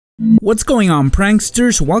What's going on,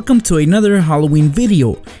 pranksters? Welcome to another Halloween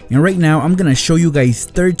video, and right now I'm gonna show you guys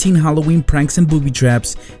 13 Halloween pranks and booby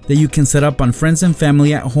traps that you can set up on friends and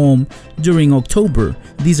family at home during October.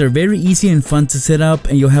 These are very easy and fun to set up,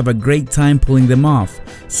 and you'll have a great time pulling them off.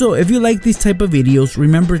 So if you like these type of videos,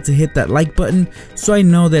 remember to hit that like button so I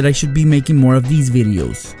know that I should be making more of these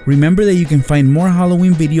videos. Remember that you can find more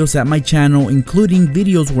Halloween videos at my channel, including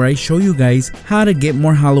videos where I show you guys how to get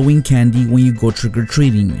more Halloween candy when you go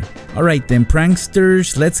trick-or-treating. Alright then,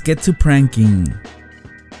 pranksters, let's get to pranking.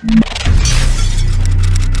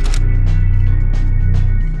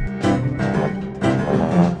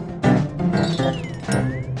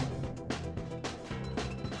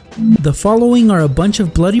 The following are a bunch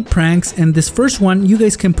of bloody pranks, and this first one you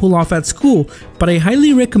guys can pull off at school, but I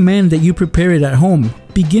highly recommend that you prepare it at home.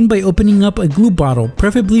 Begin by opening up a glue bottle.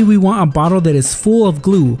 Preferably we want a bottle that is full of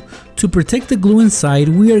glue. To protect the glue inside,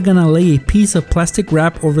 we are gonna lay a piece of plastic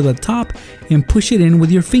wrap over the top and push it in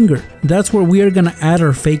with your finger. That's where we are gonna add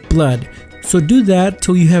our fake blood. So do that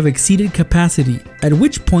till you have exceeded capacity, at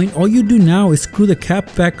which point all you do now is screw the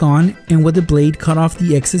cap back on and with the blade cut off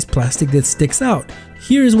the excess plastic that sticks out.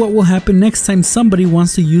 Here is what will happen next time somebody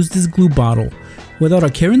wants to use this glue bottle. Without a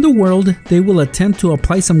care in the world, they will attempt to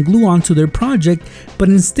apply some glue onto their project, but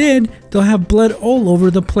instead they'll have blood all over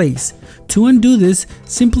the place. To undo this,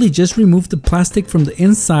 simply just remove the plastic from the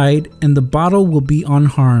inside and the bottle will be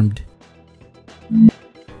unharmed.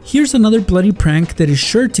 Here's another bloody prank that is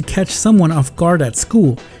sure to catch someone off guard at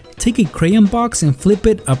school. Take a crayon box and flip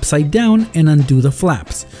it upside down and undo the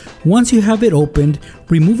flaps. Once you have it opened,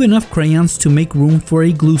 remove enough crayons to make room for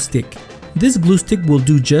a glue stick. This glue stick will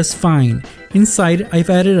do just fine. Inside, I've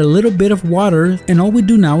added a little bit of water, and all we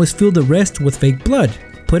do now is fill the rest with fake blood.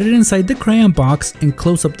 Put it inside the crayon box and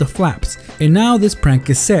close up the flaps. And now this prank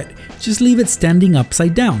is set. Just leave it standing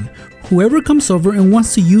upside down. Whoever comes over and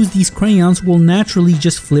wants to use these crayons will naturally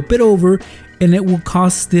just flip it over, and it will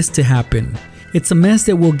cause this to happen. It's a mess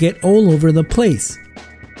that will get all over the place.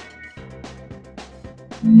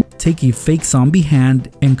 Take a fake zombie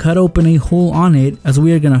hand and cut open a hole on it, as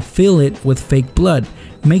we are gonna fill it with fake blood.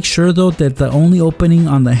 Make sure though that the only opening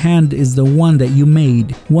on the hand is the one that you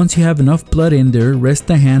made. Once you have enough blood in there, rest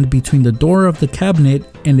the hand between the door of the cabinet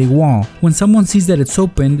and a wall. When someone sees that it's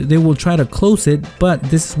opened, they will try to close it, but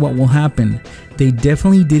this is what will happen. They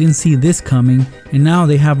definitely didn't see this coming, and now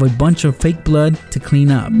they have a bunch of fake blood to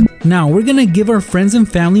clean up. Now we're gonna give our friends and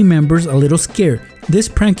family members a little scare. This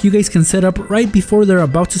prank you guys can set up right before they're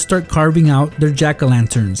about to start carving out their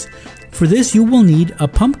jack-o'-lanterns. For this you will need a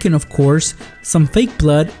pumpkin, of course, some fake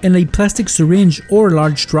blood, and a plastic syringe or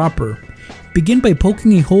large dropper. Begin by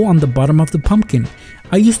poking a hole on the bottom of the pumpkin.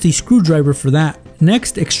 I used a screwdriver for that.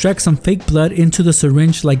 Next, extract some fake blood into the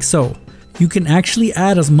syringe like so. You can actually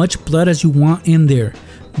add as much blood as you want in there.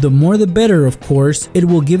 The more the better, of course. It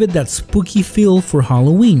will give it that spooky feel for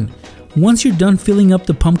Halloween. Once you're done filling up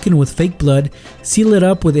the pumpkin with fake blood, seal it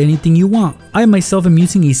up with anything you want. I myself am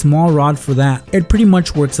using a small rod for that. It pretty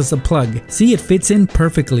much works as a plug. See, it fits in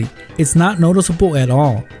perfectly. It's not noticeable at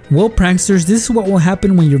all. Well, pranksters, this is what will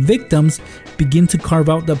happen when your victims begin to carve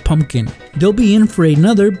out the pumpkin. They'll be in for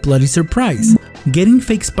another bloody surprise. Getting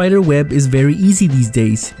fake spider web is very easy these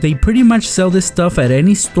days. They pretty much sell this stuff at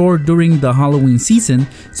any store during the Halloween season,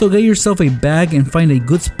 so get yourself a bag and find a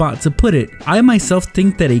good spot to put it. I myself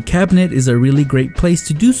think that a cabinet is a really great place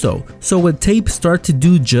to do so. So with tape, start to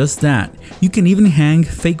do just that. You can even hang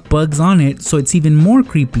fake bugs on it so it's even more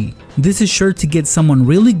creepy. This is sure to get someone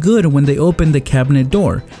really good when they open the cabinet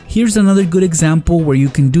door. Here's another good example where you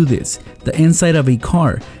can do this. The inside of a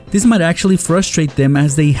car. This might actually frustrate them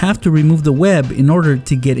as they have to remove the web in order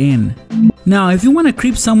to get in. Now, if you want to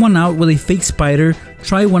creep someone out with a fake spider,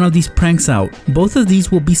 try one of these pranks out. Both of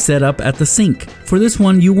these will be set up at the sink. For this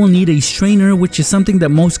one, you will need a strainer, which is something that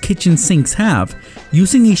most kitchen sinks have.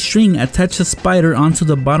 Using a string, attach the spider onto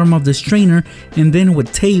the bottom of the strainer, and then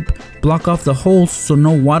with tape, block off the holes so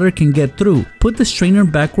no water can get through. Put the strainer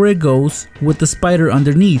back where it goes with the spider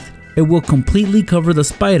underneath. It will completely cover the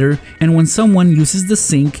spider, and when someone uses the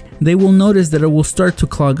sink, they will notice that it will start to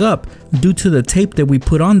clog up due to the tape that we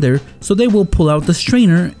put on there, so they will pull out the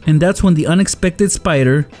strainer, and that's when the unexpected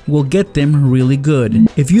spider will get them really good.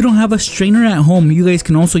 If you don't have a strainer at home, you guys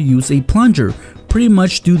can also use a plunger. Pretty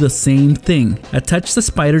much do the same thing. Attach the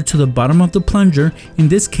spider to the bottom of the plunger. In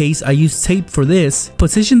this case, I use tape for this.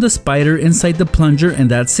 Position the spider inside the plunger,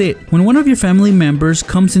 and that's it. When one of your family members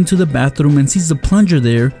comes into the bathroom and sees the plunger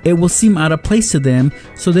there, it will seem out of place to them,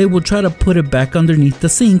 so they will try to put it back underneath the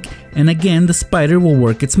sink, and again the spider will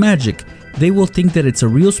work its magic. They will think that it's a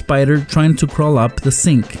real spider trying to crawl up the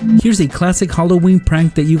sink. Here's a classic Halloween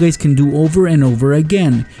prank that you guys can do over and over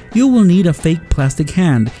again. You will need a fake plastic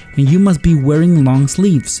hand, and you must be wearing long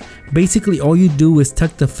sleeves. Basically, all you do is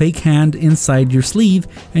tuck the fake hand inside your sleeve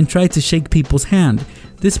and try to shake people's hand.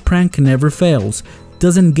 This prank never fails.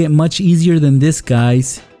 Doesn't get much easier than this,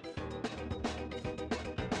 guys.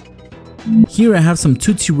 Here I have some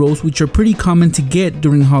Tootsie Rolls, which are pretty common to get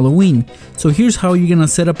during Halloween. So here's how you're gonna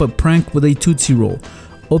set up a prank with a Tootsie Roll.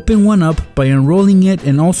 Open one up by unrolling it,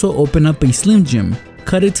 and also open up a Slim Jim.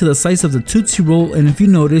 Cut it to the size of the Tootsie Roll, and if you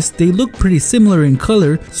notice, they look pretty similar in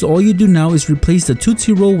color, so all you do now is replace the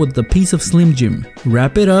Tootsie Roll with the piece of Slim Jim.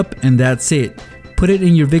 Wrap it up, and that's it. Put it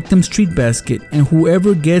in your victim's treat basket, and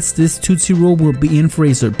whoever gets this Tootsie Roll will be in for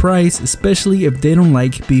a surprise, especially if they don't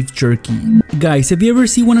like beef jerky. Guys, if you ever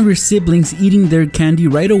see one of your siblings eating their candy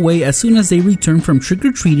right away as soon as they return from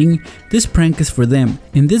trick-or-treating, this prank is for them.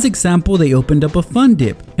 In this example, they opened up a Fun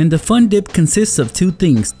Dip, and the Fun Dip consists of two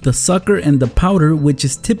things, the sucker and the powder, which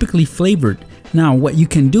is typically flavored. Now, what you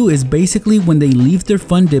can do is basically when they leave their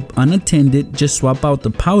Fun Dip unattended, just swap out the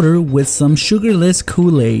powder with some sugarless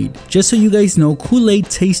Kool-Aid. Just so you guys know, Kool-Aid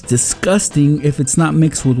tastes disgusting if it's not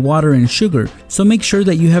mixed with water and sugar, so make sure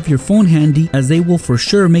that you have your phone handy, as they will for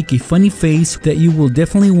sure make a funny face that you will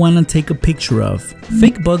definitely want to take a picture of.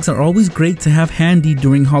 Fake bugs are always great to have handy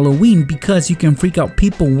during Halloween because you can freak out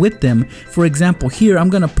people with them. For example, here I'm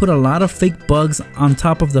gonna put a lot of fake bugs on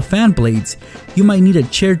top of the fan blades. You might need a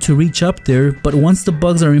chair to reach up there, but once the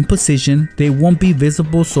bugs are in position, they won't be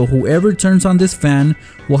visible, so whoever turns on this fan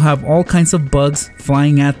will have all kinds of bugs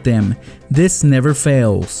flying at them. This never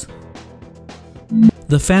fails.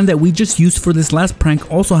 The fan that we just used for this last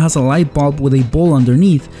prank also has a light bulb with a bowl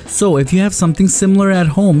underneath, so if you have something similar at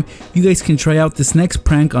home, you guys can try out this next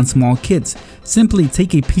prank on small kids. Simply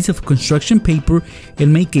take a piece of construction paper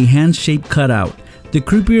and make a hand-shaped cutout. The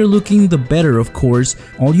creepier looking, the better, of course.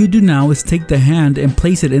 All you do now is take the hand and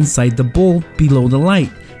place it inside the bowl below the light.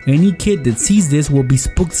 Any kid that sees this will be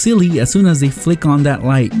spooked silly as soon as they flick on that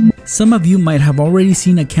light. Some of you might have already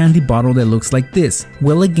seen a candy bottle that looks like this.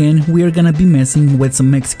 Well, again, we are gonna be messing with some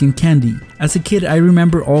Mexican candy. As a kid, I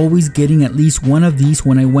remember always getting at least one of these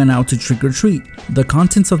when I went out to trick or treat. The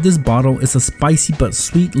contents of this bottle is a spicy but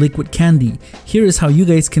sweet liquid candy. Here is how you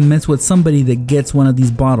guys can mess with somebody that gets one of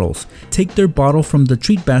these bottles. Take their bottle from the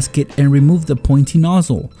treat basket and remove the pointy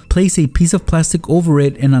nozzle. Place a piece of plastic over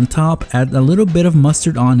it, and on top add a little bit of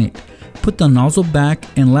mustard on it. Put the nozzle back,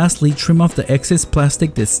 and lastly trim off the excess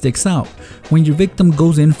plastic that sticks out. When your victim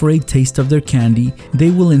goes in for a taste of their candy,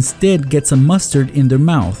 they will instead get some mustard in their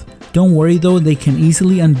mouth. Don't worry though, they can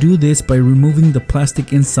easily undo this by removing the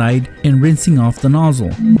plastic inside and rinsing off the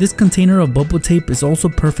nozzle. This container of bubble tape is also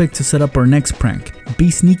perfect to set up our next prank. Be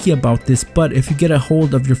sneaky about this, but if you get a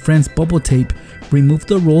hold of your friend's bubble tape, remove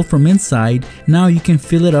the roll from inside. Now you can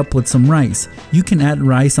fill it up with some rice. You can add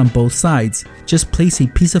rice on both sides. Just place a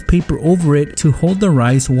piece of paper over it to hold the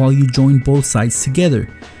rice while you join both sides together.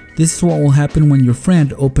 This is what will happen when your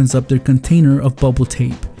friend opens up their container of bubble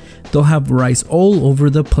tape. They'll have rice all over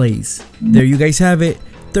the place. There you guys have it.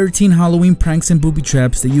 13 Halloween pranks and booby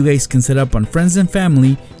traps that you guys can set up on friends and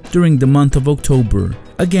family during the month of October.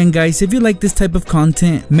 Again guys, if you like this type of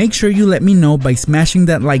content, make sure you let me know by smashing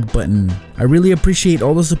that like button. I really appreciate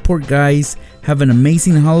all the support guys. Have an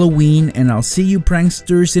amazing Halloween, and I'll see you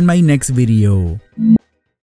pranksters in my next video.